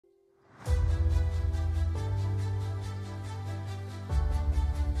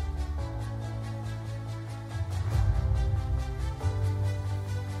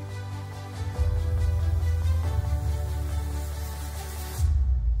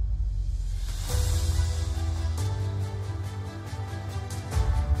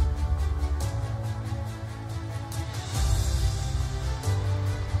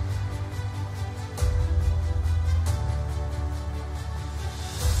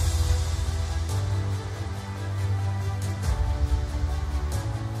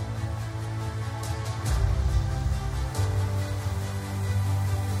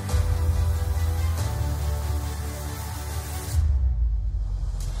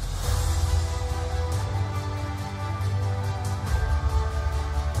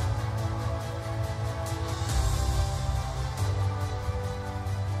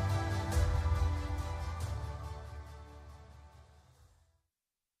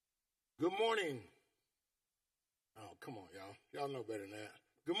Good morning. Oh, come on, y'all. Y'all know better than that.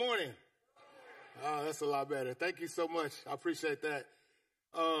 Good morning. Oh, that's a lot better. Thank you so much. I appreciate that.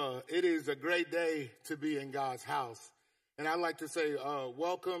 It is a great day to be in God's house. And I'd like to say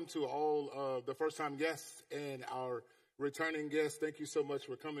welcome to all the first-time guests and our returning guests. Thank you so much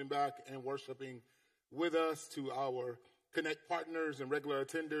for coming back and worshiping with us. To our Connect partners and regular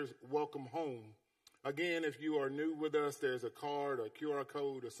attenders, welcome home. Again, if you are new with us, there's a card or QR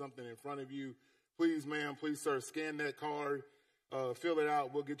code or something in front of you. Please, ma'am, please, sir, scan that card, fill it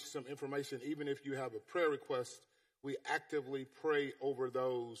out. We'll get you some information. Even if you have a prayer request, we actively pray over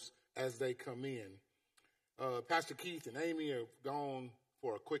those as they come in. Pastor Keith and Amy have gone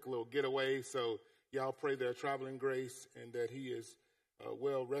for a quick little getaway, so y'all pray their traveling grace and that he is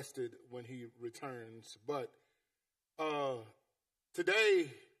well rested when he returns. But today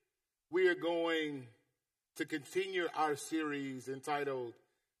we are going to continue our series entitled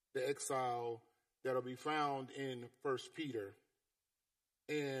The Exiled, that'll be found in 1 Peter.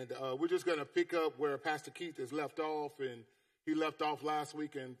 And we're just going to pick up where Pastor Keith has left off, and he left off last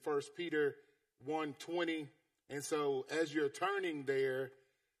week in 1 Peter 1:20. And so as you're turning there,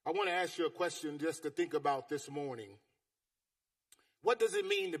 I want to ask you a question just to think about this morning. What does it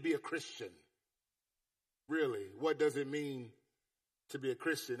mean to be a Christian? Really, what does it mean to be a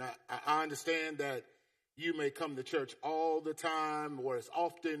Christian? I understand that you may come to church all the time or as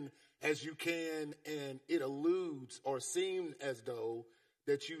often as you can, and it alludes or seems as though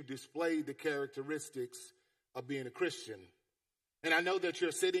that you display the characteristics of being a Christian. And I know that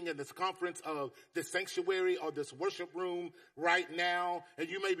you're sitting in this conference of this sanctuary or this worship room right now, and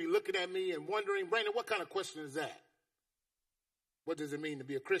you may be looking at me and wondering, Brandon, what kind of question is that? What does it mean to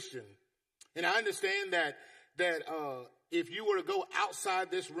be a Christian? And I understand that if you were to go outside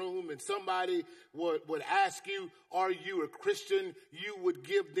this room and somebody would ask you, are you a Christian? You would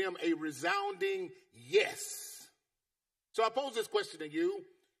give them a resounding yes. So I pose this question to you,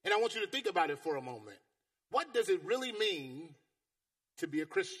 and I want you to think about it for a moment. What does it really mean to be a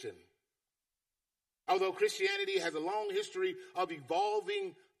Christian? Although Christianity has a long history of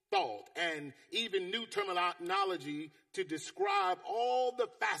evolving thought and even new terminology to describe all the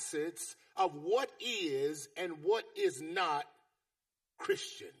facets of what is and what is not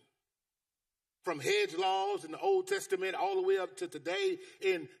Christian. From hedge laws in the Old Testament all the way up to today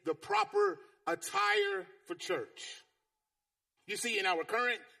in the proper attire for church. You see, in our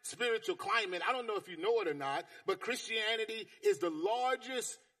current spiritual climate, I don't know if you know it or not, but Christianity is the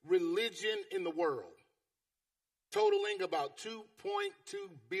largest religion in the world, totaling about 2.2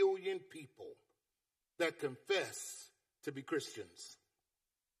 billion people that confess to be Christians.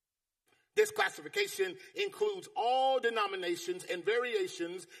 This classification includes all denominations and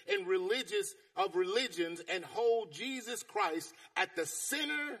variations in religions and hold Jesus Christ at the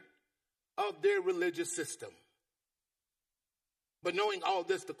center of their religious system. But knowing all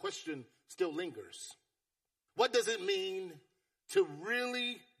this, the question still lingers. What does it mean to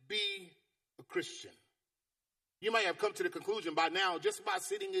really be a Christian? You may have come to the conclusion by now just by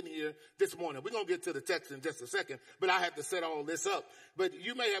sitting in here this morning. We're going to get to the text in just a second, but I have to set all this up. But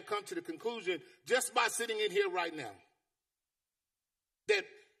you may have come to the conclusion just by sitting in here right now that,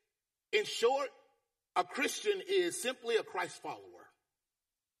 in short, a Christian is simply a Christ follower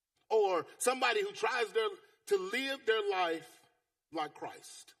or somebody who tries to live their life like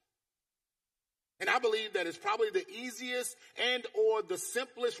Christ. And I believe that is probably the easiest and or the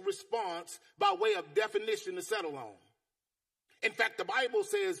simplest response by way of definition to settle on. In fact, the Bible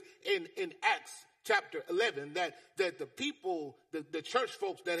says in Acts chapter 11 that the people, the church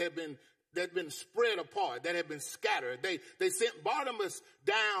folks that have been spread apart, that have been scattered, they sent Barnabas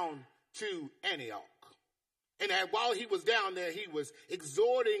down to Antioch. And that while he was down there, he was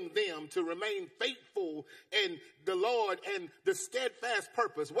exhorting them to remain faithful in the Lord and the steadfast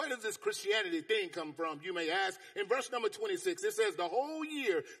purpose. Where does this Christianity thing come from, you may ask? In verse number 26, it says the whole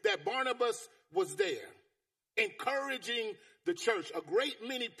year that Barnabas was there, encouraging the church, a great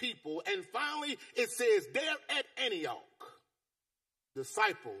many people. And finally, it says there at Antioch,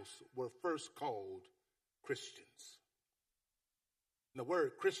 disciples were first called Christians. And the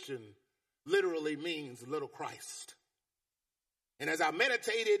word Christian literally means little Christ. And as I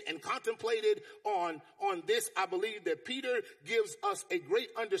meditated and contemplated on this, I believe that Peter gives us a great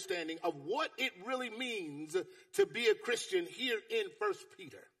understanding of what it really means to be a Christian here in 1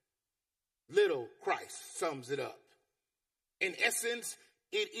 Peter. Little Christ sums it up. In essence,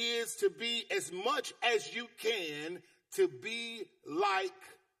 it is to be as much as you can to be like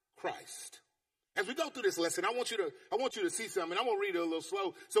Christ. As we go through this lesson, I want you to see something. I'm going to read it a little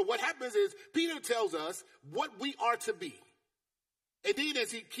slow. So what happens is Peter tells us what we are to be. Indeed,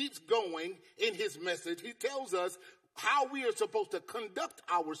 as he keeps going in his message, he tells us how we are supposed to conduct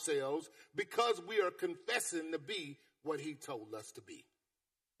ourselves because we are confessing to be what he told us to be.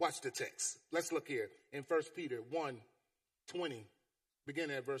 Watch the text. Let's look here in 1 Peter 1:20,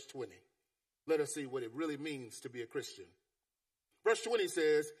 beginning at verse 20. Let us see what it really means to be a Christian. Verse 20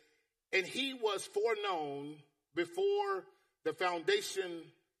 says, and he was foreknown before the foundation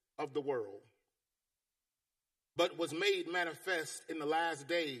of the world, but was made manifest in the last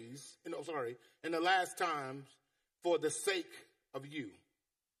days, in the last times for the sake of you,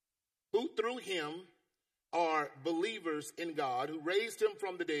 who through him are believers in God, who raised him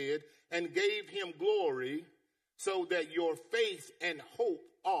from the dead and gave him glory, so that your faith and hope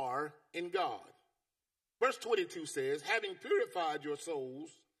are in God. Verse 22 says, having purified your souls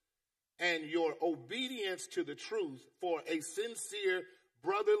and your obedience to the truth for a sincere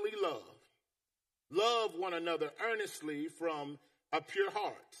brotherly love, love one another earnestly from a pure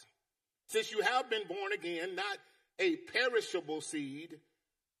heart, since you have been born again, not a perishable seed,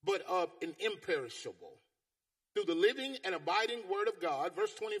 but of an imperishable, through the living and abiding word of God.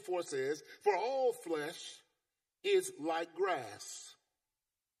 Verse 24 says, for all flesh is like grass,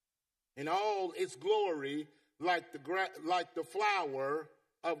 and all its glory like the flower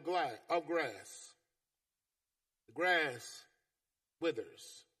of grass. The grass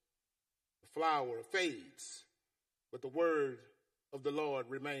withers, the flower fades, but the word of the Lord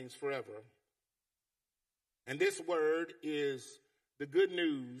remains forever. And this word is the good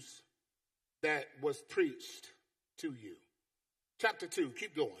news that was preached to you. Chapter 2,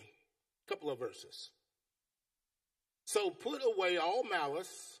 keep going. A couple of verses. So put away all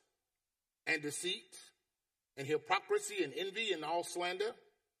malice and deceit and hypocrisy and envy and all slander.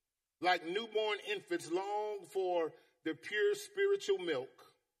 Like newborn infants, long for the pure spiritual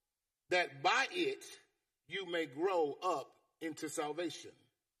milk, that by it you may grow up into salvation.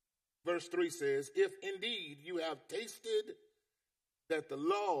 Verse 3 says, if indeed you have tasted that the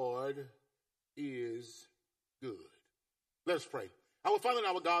Lord is good. Let us pray. Our Father and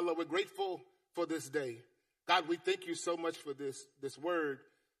our God, Lord, we're grateful for this day. God, we thank you so much for this word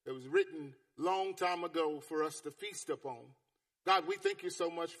that was written long time ago for us to feast upon. God, we thank you so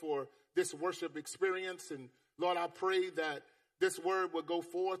much for this worship experience. And Lord, I pray that this word will go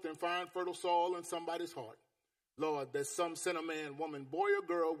forth and find fertile soil in somebody's heart. Lord, that some sinner man, woman, boy, or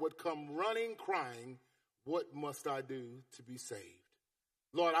girl would come running, crying, what must I do to be saved?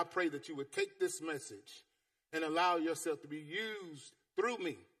 Lord, I pray that you would take this message and allow yourself to be used through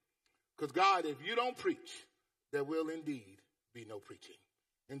me. Because God, if you don't preach, there will indeed be no preaching.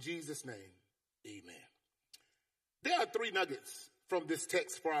 In Jesus' name, amen. There are 3 nuggets from this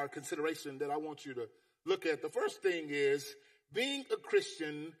text for our consideration that I want you to look at. The first thing is, being a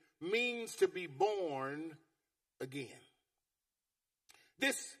Christian means to be born again.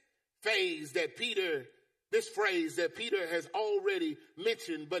 This phrase that Peter has already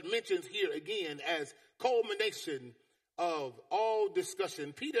mentioned, but mentions here again as culmination of all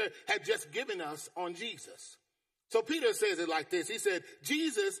discussion, Peter had just given us on Jesus. So Peter says it like this. He said,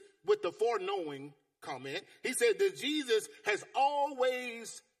 Jesus, with the foreknowing comment, he said that Jesus has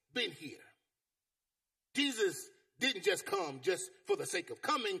always been here. Jesus didn't just come just for the sake of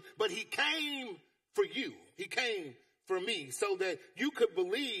coming, but he came for you. He came for me so that you could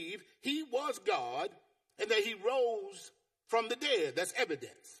believe he was God and that he rose from the dead. That's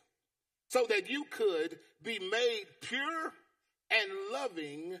evidence. So that you could be made pure and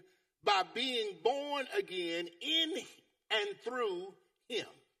loving by being born again in and through him.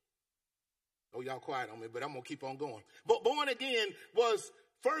 Oh, y'all quiet on me, but I'm going to keep on going. But born again was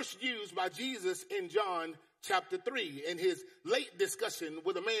first used by Jesus in John chapter 3 in his late discussion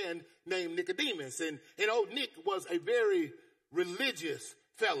with a man named Nicodemus. And old Nick was a very religious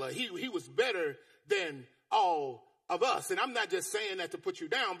fella. He was better than all of us. And I'm not just saying that to put you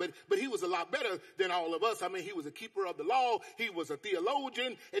down, but he was a lot better than all of us. I mean, he was a keeper of the law. He was a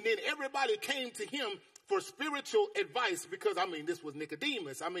theologian. And then everybody came to him for spiritual advice because, this was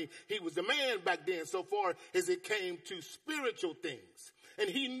Nicodemus. He was the man back then so far as it came to spiritual things. And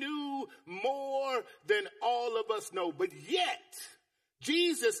he knew more than all of us know. But yet,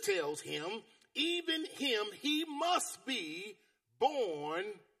 Jesus tells him, even him, he must be born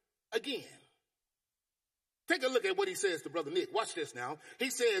again. Take a look at what he says to Brother Nick. Watch this now. He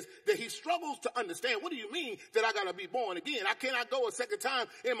says that he struggles to understand. What do you mean that I got to be born again? I cannot go a second time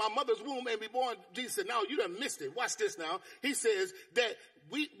in my mother's womb and be born. Jesus said, no, you done missed it. Watch this now. He says that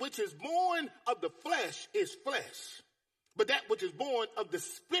which is born of the flesh is flesh, but that which is born of the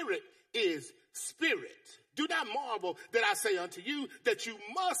spirit is spirit. Do not marvel that I say unto you that you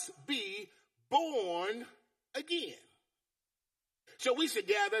must be born again. So we should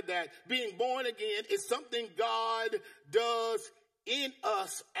gather that being born again is something God does in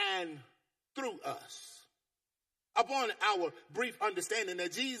us and through us. Upon our brief understanding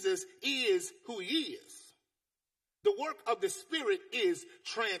that Jesus is who he is, the work of the Spirit is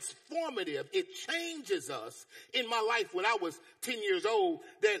transformative. It changes us. In my life when I was 10 years old,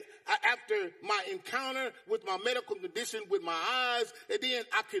 that after my encounter with my medical condition with my eyes, and then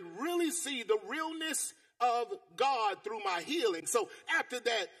I could really see the realness of God through my healing. So after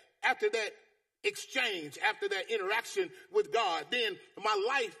that exchange, after that interaction with God, then my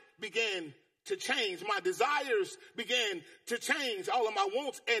life began to change. My desires began to change. All of my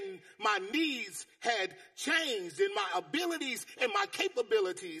wants and my needs had changed, and my abilities and my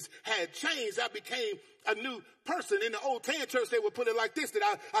capabilities had changed. I became a new person. In the old Tan church, they would put it like this,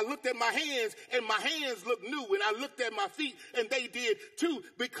 that I looked at my hands and my hands looked new, and I looked at my feet and they did too,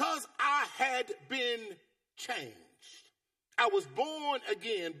 because I had been changed. I was born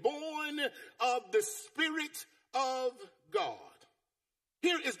again, born of the Spirit of God.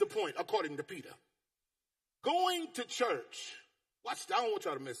 Here is the point, according to Peter. Going to church, watch, I don't want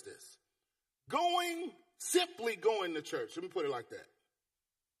y'all to miss this. Simply going to church, let me put it like that,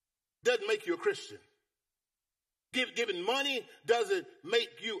 doesn't make you a Christian. Giving money doesn't make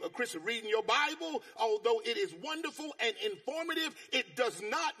you a Christian. Reading your Bible, although it is wonderful and informative, it does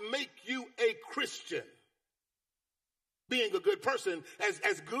not make you a Christian. Being a good person,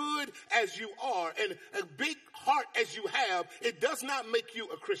 as good as you are and a big heart as you have, it does not make you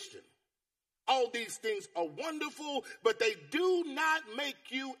a Christian. All these things are wonderful, but they do not make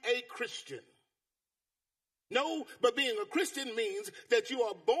you a Christian. No, but being a Christian means that you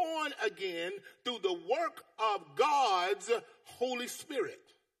are born again through the work of God's Holy Spirit.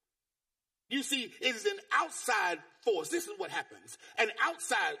 You see, it is an outside force. This is what happens. An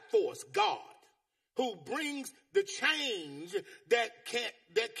outside force, God, who brings the change that can't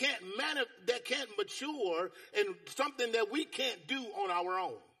mature, and something that we can't do on our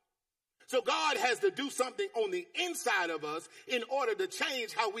own. So God has to do something on the inside of us in order to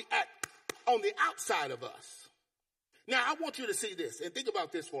change how we act on the outside of us. Now, I want you to see this and think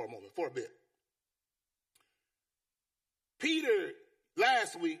about this for a moment, for a bit.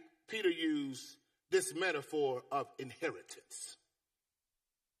 Last week, Peter used this metaphor of inheritance.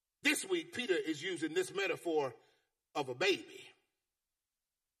 This week, Peter is using this metaphor of a baby.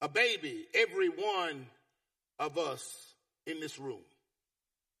 A baby, every one of us in this room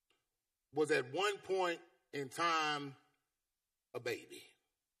was at one point in time a baby.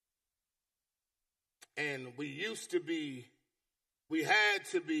 And we had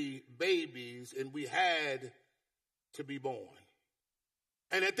to be babies, and we had to be born.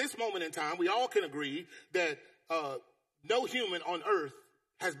 And at this moment in time, we all can agree that no human on earth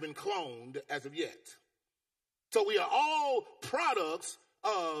has been cloned as of yet. So we are all products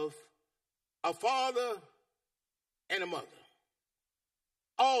of a father and a mother.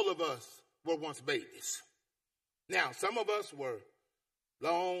 All of us were once babies. Now, some of us were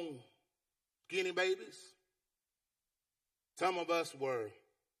long, skinny babies. Some of us were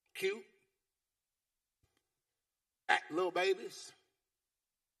cute, fat little babies.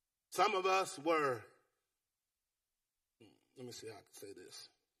 Some of us were, let me see how I can say this.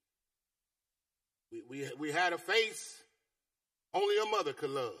 We had a face only a mother could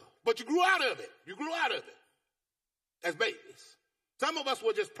love. But you grew out of it. You grew out of it as babies. Some of us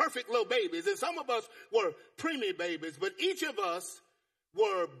were just perfect little babies, and some of us were preemie babies, but each of us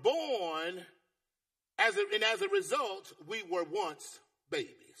were born, and as a result, we were once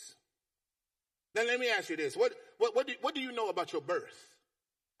babies. Now let me ask you this. What do you know about your birth?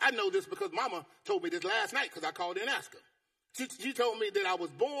 I know this because Mama told me this last night because I called in and asked her. She told me that I was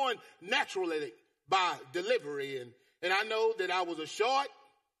born naturally by delivery, and I know that I was a short,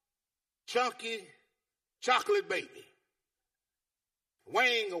 chunky, chocolate baby,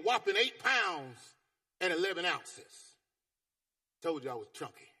 weighing a whopping 8 pounds and 11 ounces. Told you I was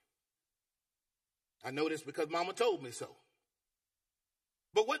chunky. I know this because Mama told me so.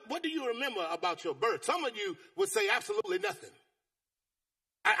 But what do you remember about your birth? Some of you would say absolutely nothing.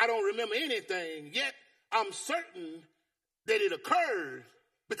 I don't remember anything, yet I'm certain that it occurred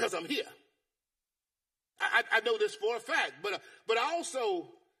because I'm here. I know this for a fact, but I also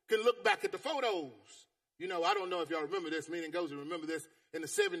can look back at the photos. You know, I don't know if y'all remember this. Me and Gozy remember this in the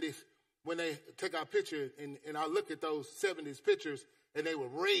 70s when they took our picture, and I look at those 70s pictures, and they were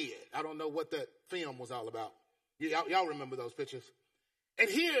red. I don't know what that film was all about. Y'all remember those pictures. And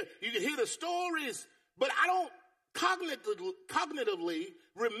here, you can hear the stories, but I don't cognitively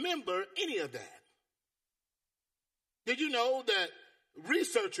remember any of that. Did you know that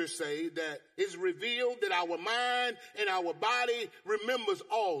researchers say that it's revealed that our mind and our body remembers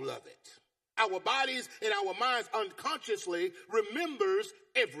all of it. Our bodies and our minds unconsciously remembers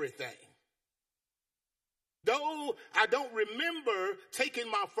everything. Though I don't remember taking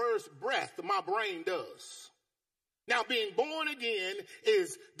my first breath, my brain does. Now, being born again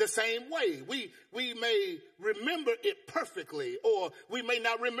is the same way. We may remember it perfectly, or we may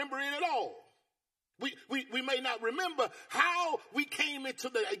not remember it at all. We may not remember how we came into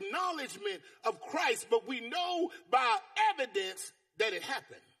the acknowledgement of Christ, but we know by evidence that it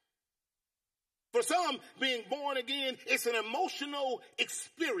happened. For some, being born again, it's an emotional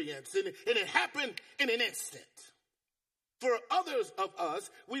experience, and it happened in an instant. For others of us,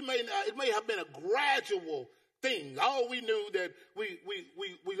 it may have been a gradual thing. All we knew that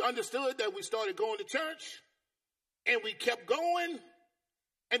we understood that we started going to church, and we kept going,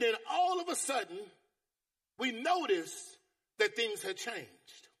 and then all of a sudden, we noticed that things had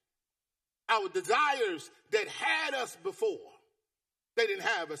changed. Our desires that had us before, they didn't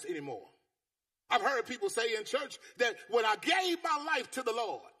have us anymore. I've heard people say in church that when I gave my life to the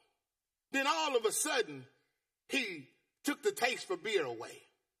Lord, then all of a sudden, he took the taste for beer away.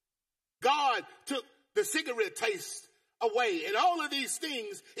 God took the cigarette taste away. And all of these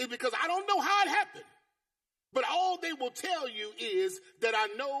things is because I don't know how it happened. But all they will tell you is that I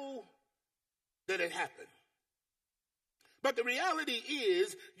know that it happened. But the reality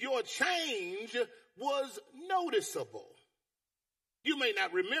is your change was noticeable. You may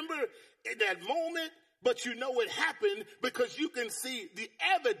not remember in that moment, but you know it happened because you can see the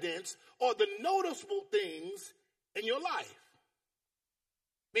evidence or the noticeable things in your life.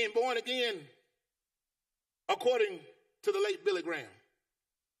 Being born again, according to the late Billy Graham,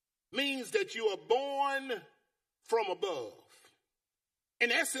 means that you are born from above.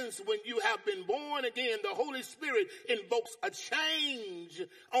 In essence, when you have been born again, the Holy Spirit invokes a change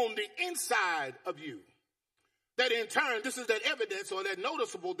on the inside of you. That in turn, this is that evidence or that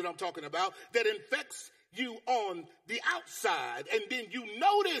noticeable that I'm talking about, that infects you on the outside. And then you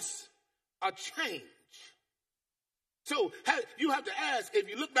notice a change. So you have to ask, if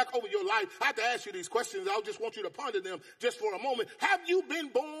you look back over your life, I have to ask you these questions. I just want you to ponder them just for a moment. Have you been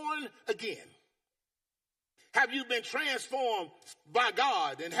born again? Have you been transformed by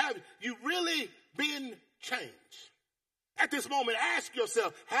God? And have you really been changed? At this moment, ask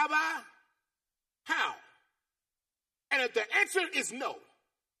yourself, have I? How? And if the answer is no,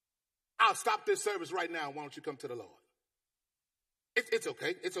 I'll stop this service right now. Why don't you come to the Lord? It's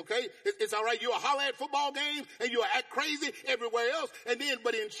okay. It's okay. It's all right. You'll holler at football games and you'll act crazy everywhere else.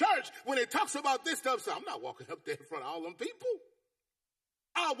 But in church, when it talks about this stuff, so I'm not walking up there in front of all them people.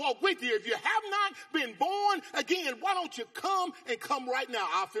 I'll walk with you. If you have not been born again, why don't you come right now?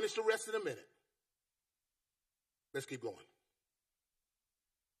 I'll finish the rest in a minute. Let's keep going.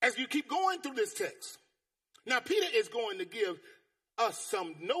 As you keep going through this text, now Peter is going to give us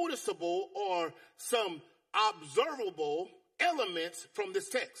some noticeable or some observable elements from this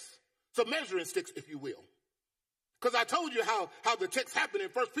text. Some measuring sticks, if you will. Because I told you how the text happened in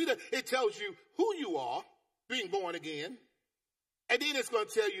 1 Peter. It tells you who you are, being born again. And then it's going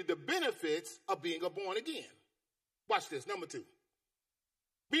to tell you the benefits of being a born again. Watch this. Number 2.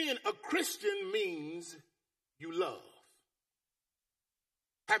 Being a Christian means you love.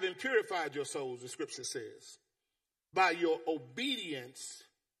 Having purified your souls, the scripture says, by your obedience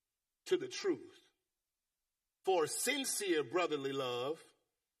to the truth. For sincere brotherly love,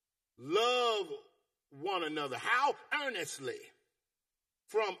 love one another. How? Earnestly,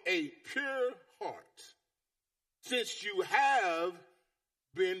 from a pure heart, since you have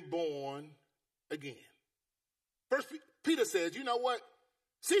been born again. First Peter says, you know what?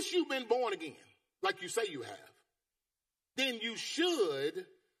 Since you've been born again, like you say you have, then you should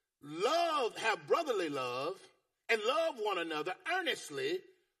have brotherly love, and love one another earnestly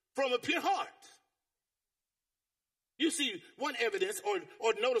from a pure heart. You see, one evidence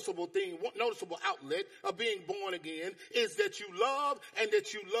or noticeable thing, one noticeable outlet of being born again is that you love and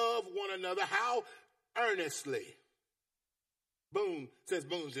that you love one another. How? Earnestly. Boone says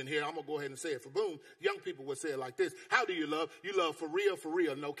Boone's in here. I'm going to go ahead and say it for Boone. Young people would say it like this. How do you love? You love for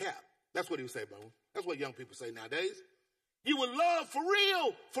real, no cap. That's what he would say, Boone. That's what young people say nowadays. You would love for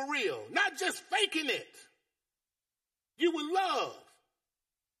real, not just faking it. You would love.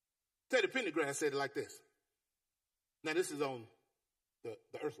 Teddy Pendergrass said it like this. Now, this is on the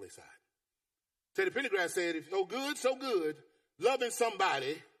earthly side. Teddy Pendergrass said, if so good, loving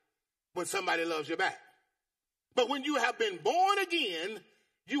somebody when somebody loves you back. But when you have been born again,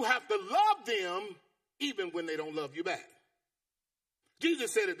 you have to love them even when they don't love you back.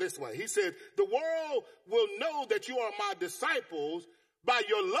 Jesus said it this way. He said, the world will know that you are my disciples by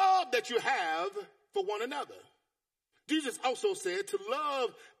your love that you have for one another. Jesus also said to love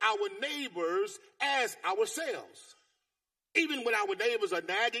our neighbors as ourselves. Even when our neighbors are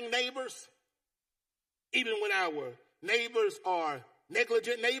nagging neighbors, even when our neighbors are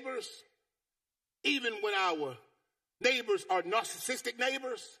negligent neighbors, even when our neighbors are narcissistic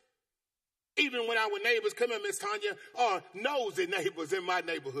neighbors, even when our neighbors, come here, Miss Tanya, are nosy neighbors in my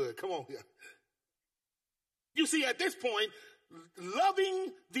neighborhood. Come on here. You see, at this point,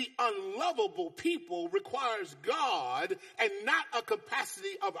 loving the unlovable people requires God and not a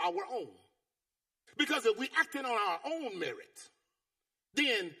capacity of our own. Because if we acted on our own merit,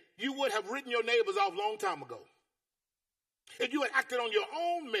 then you would have written your neighbors off a long time ago. If you had acted on your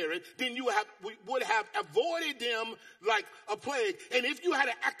own merit, then you would have avoided them like a plague. And if you had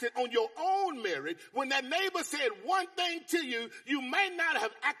acted on your own merit, when that neighbor said one thing to you, you may not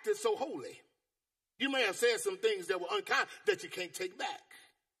have acted so holy. You may have said some things that were unkind that you can't take back.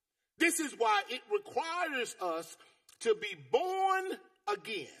 This is why it requires us to be born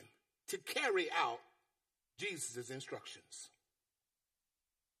again to carry out Jesus' instructions.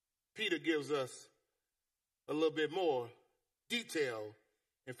 Peter gives us a little bit more detail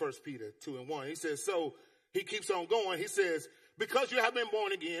in 1 Peter 2:1. He says, so he keeps on going. He says, because you have been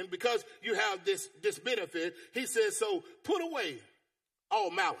born again, because you have this benefit, he says, so put away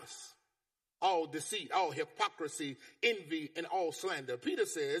all malice, all deceit, all hypocrisy, envy, and all slander. Peter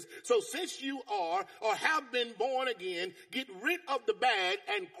says, so since you are or have been born again, get rid of the bad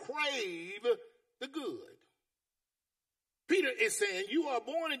and crave the good. Peter is saying, you are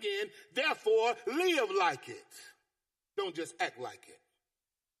born again, therefore live like it. Don't just act like it.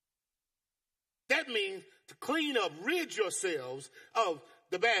 That means to clean up, rid yourselves of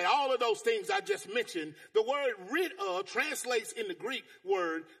the bad. All of those things I just mentioned. The word rid of translates in the Greek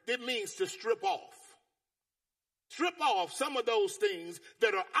word that means to strip off. Strip off some of those things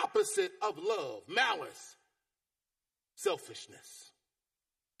that are opposite of love. Malice, selfishness,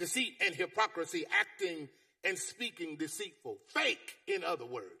 deceit and hypocrisy, acting and speaking deceitful. Fake, in other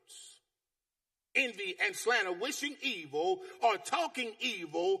words. Envy and slander, wishing evil or talking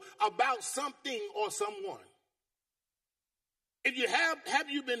evil about something or someone. If you have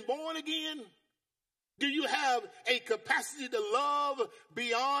you been born again? Do you have a capacity to love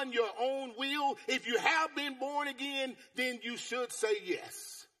beyond your own will? If you have been born again, then you should say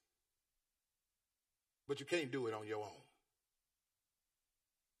yes. But you can't do it on your own.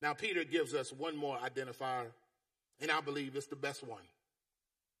 Now, Peter gives us one more identifier, and I believe it's the best one.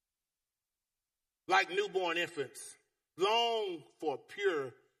 Like newborn infants, long for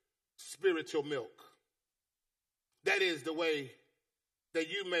pure spiritual milk. That is the way that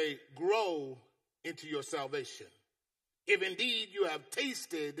you may grow into your salvation, if indeed you have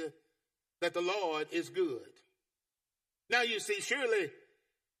tasted that the Lord is good. Now you see, surely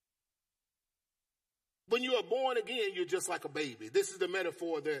when you are born again, you're just like a baby. This is the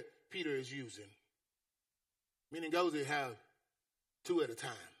metaphor that Peter is using. Meaning those that have two at a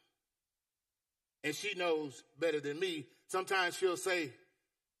time. And she knows better than me. Sometimes she'll say,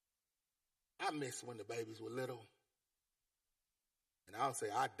 I miss when the babies were little. And I'll say,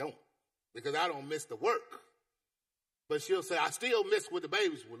 I don't, because I don't miss the work. But she'll say, I still miss when the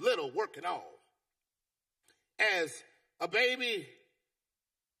babies were little, work and all. As a baby,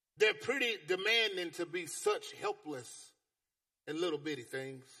 they're pretty demanding to be such helpless and little bitty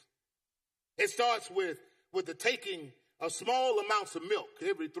things. It starts with the taking of small amounts of milk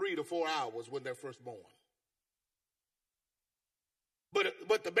every 3 to 4 hours when they're first born.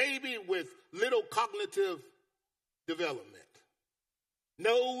 But the baby with little cognitive development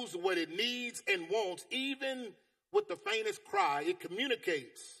knows what it needs and wants. Even with the faintest cry, it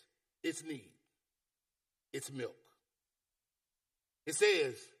communicates its need. It's milk. It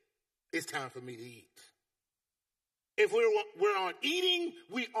says, it's time for me to eat. If we aren't eating,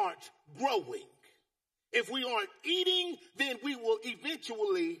 we aren't growing. If we aren't eating, then we will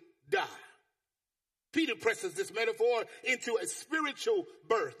eventually die. Peter presses this metaphor into a spiritual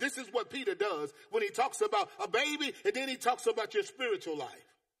birth. This is what Peter does when he talks about a baby and then he talks about your spiritual life.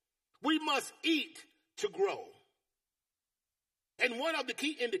 We must eat to grow. And one of the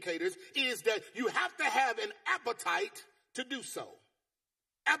key indicators is that you have to have an appetite to do so.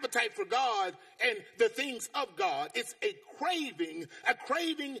 Appetite for God and the things of God. It's a craving. A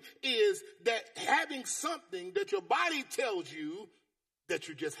craving is that having something that your body tells you that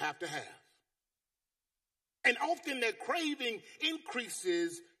you just have to have. And often that craving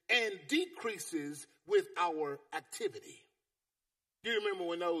increases and decreases with our activity. Do you remember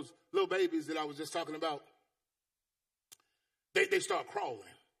when those little babies that I was just talking about, they start crawling.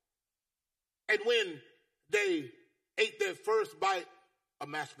 And when they ate their first bite of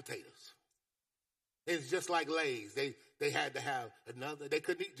mashed potatoes. It's just like Lay's. They had to have another. They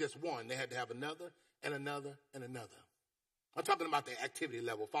couldn't eat just one. They had to have another and another and another. I'm talking about the activity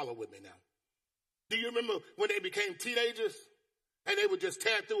level. Follow with me now. Do you remember when they became teenagers and they would just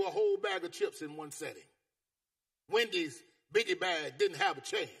tear through a whole bag of chips in one setting? Wendy's biggie bag didn't have a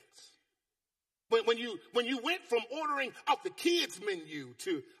chance. When you went from ordering off the kids menu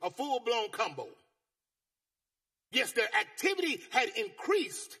to a full-blown combo, yes, their activity had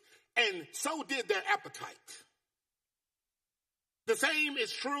increased, and so did their appetite. The same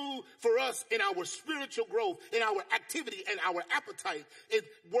is true for us in our spiritual growth, in our activity and our appetite. It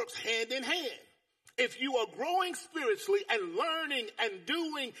works hand in hand. If you are growing spiritually and learning and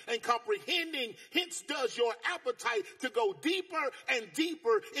doing and comprehending, hence does your appetite to go deeper and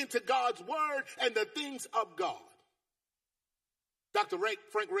deeper into God's word and the things of God. Dr.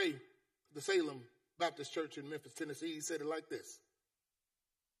 Frank Ray, of the Salem Baptist Church in Memphis, Tennessee, he said it like this: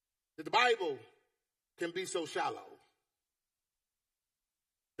 that the Bible can be so shallow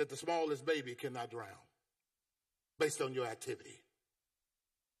that the smallest baby cannot drown based on your activity.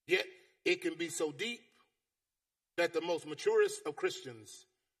 Yet it can be so deep that the most maturest of Christians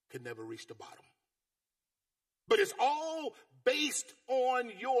can never reach the bottom. But it's all based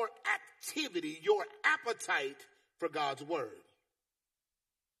on your activity, your appetite for God's word.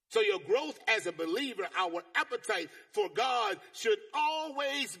 So your growth as a believer, our appetite for God should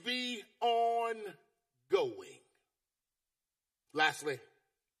always be ongoing. Lastly,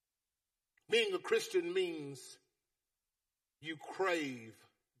 being a Christian means you crave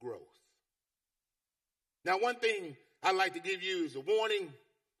growth. Now, one thing I'd like to give you is a warning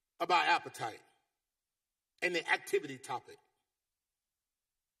about appetite and the activity topic.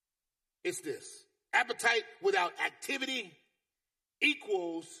 It's this: appetite without activity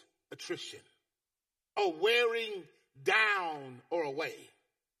equals attrition, or wearing down or away.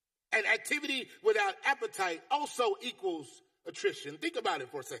 And activity without appetite also equals attrition. Think about it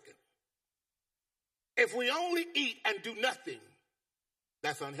for a second. If we only eat and do nothing,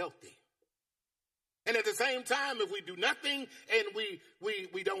 that's unhealthy. And at the same time, if we do nothing and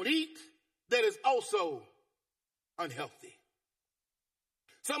we don't eat, that is also unhealthy.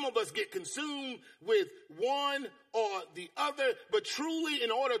 Some of us get consumed with one or the other, but truly,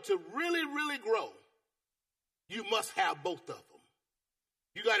 in order to really, really grow, you must have both of them.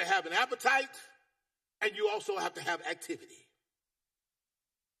 You got to have an appetite, and you also have to have activity.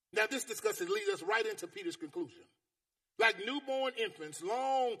 Now, this discussion leads us right into Peter's conclusion. Like newborn infants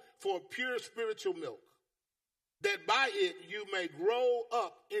long for pure spiritual milk, that by it you may grow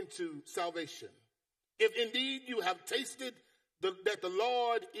up into salvation, if indeed you have tasted that the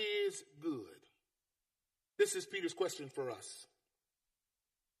Lord is good. This is Peter's question for us.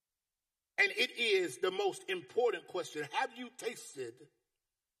 And it is the most important question. Have you tasted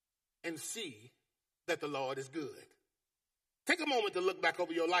and see that the Lord is good? Take a moment to look back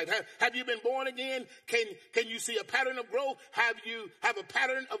over your life. Have you been born again? Can you see a pattern of growth? Have you have a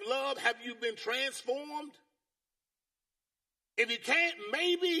pattern of love? Have you been transformed? If you can't,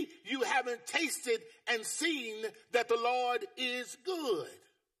 maybe you haven't tasted and seen that the Lord is good.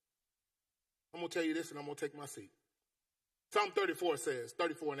 I'm going to tell you this, and I'm going to take my seat. Psalm 34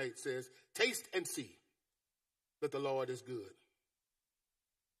 and 8 says, taste and see that the Lord is good.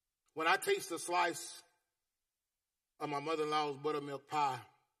 When I taste a slice of my mother-in-law's buttermilk pie,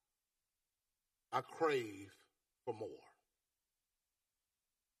 I crave for more.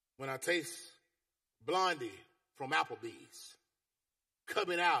 When I taste Blondie from Applebee's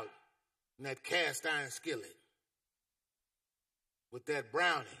coming out in that cast iron skillet with that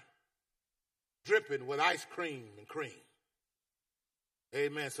brownie dripping with ice cream and cream.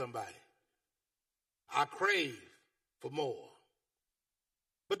 Amen, somebody. I crave for more.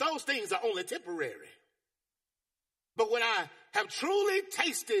 But those things are only temporary. But when I have truly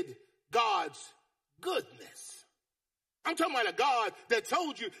tasted God's goodness, I'm talking about a God that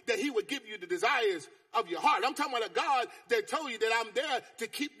told you that he would give you the desires of your heart. I'm talking about a God that told you that I'm there to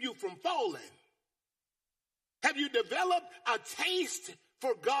keep you from falling. Have you developed a taste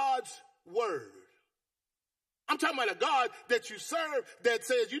for God's word? I'm talking about a God that you serve that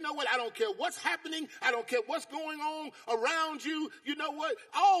says, you know what, I don't care what's happening. I don't care what's going on around you. You know what?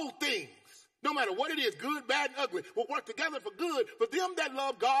 All things, no matter what it is, good, bad, and ugly, will work together for good for them that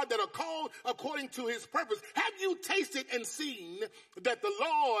love God, that are called according to his purpose. Have you tasted and seen that the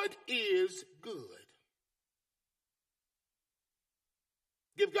Lord is good?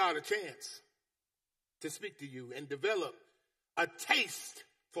 Give God a chance to speak to you and develop a taste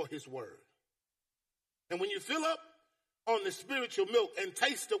for his word. And when you fill up on the spiritual milk and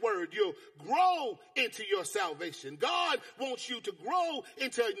taste the word, you'll grow into your salvation. God wants you to grow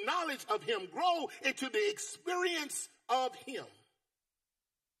into a knowledge of him, grow into the experience of him.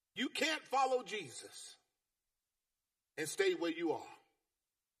 You can't follow Jesus and stay where you are.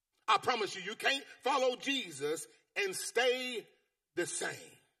 I promise you, you can't follow Jesus and stay the same.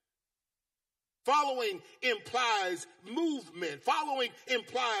 Following implies movement. Following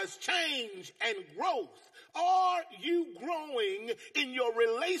implies change and growth. Are you growing in your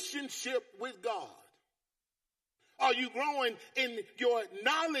relationship with God? Are you growing in your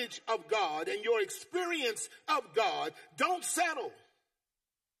knowledge of God and your experience of God? Don't settle.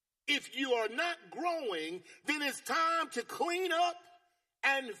 If you are not growing, then it's time to clean up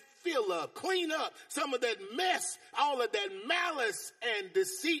and fill up. Clean up some of that mess, all of that malice and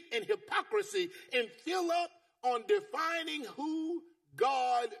deceit and hypocrisy, and fill up on defining who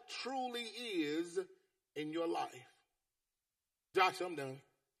God truly is in your life. Josh, I'm done.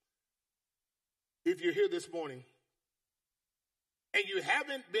 If you're here this morning and you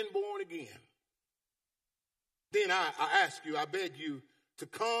haven't been born again, then I ask you, I beg you to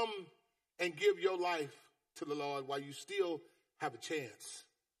come and give your life to the Lord while you still have a chance.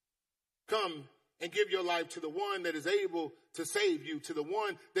 Come and give your life to the one that is able to save you, to the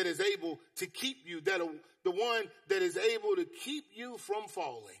one that is able to keep you, the one that is able to keep you from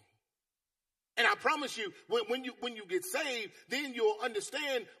falling. And I promise you, when you get saved, then you'll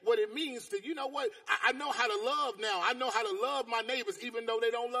understand what it means to, you know what, I know how to love now. I know how to love my neighbors even though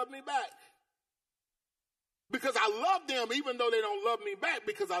they don't love me back. Because I love them even though they don't love me back,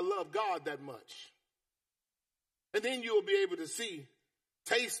 because I love God that much. And then you'll be able to see,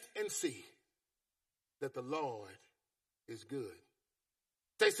 taste and see that the Lord is good.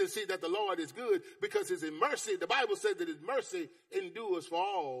 Taste and see that the Lord is good because his mercy, the Bible says that his mercy endures for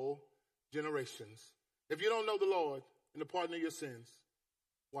all generations. If you don't know the Lord and the pardon of your sins,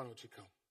 why don't you come?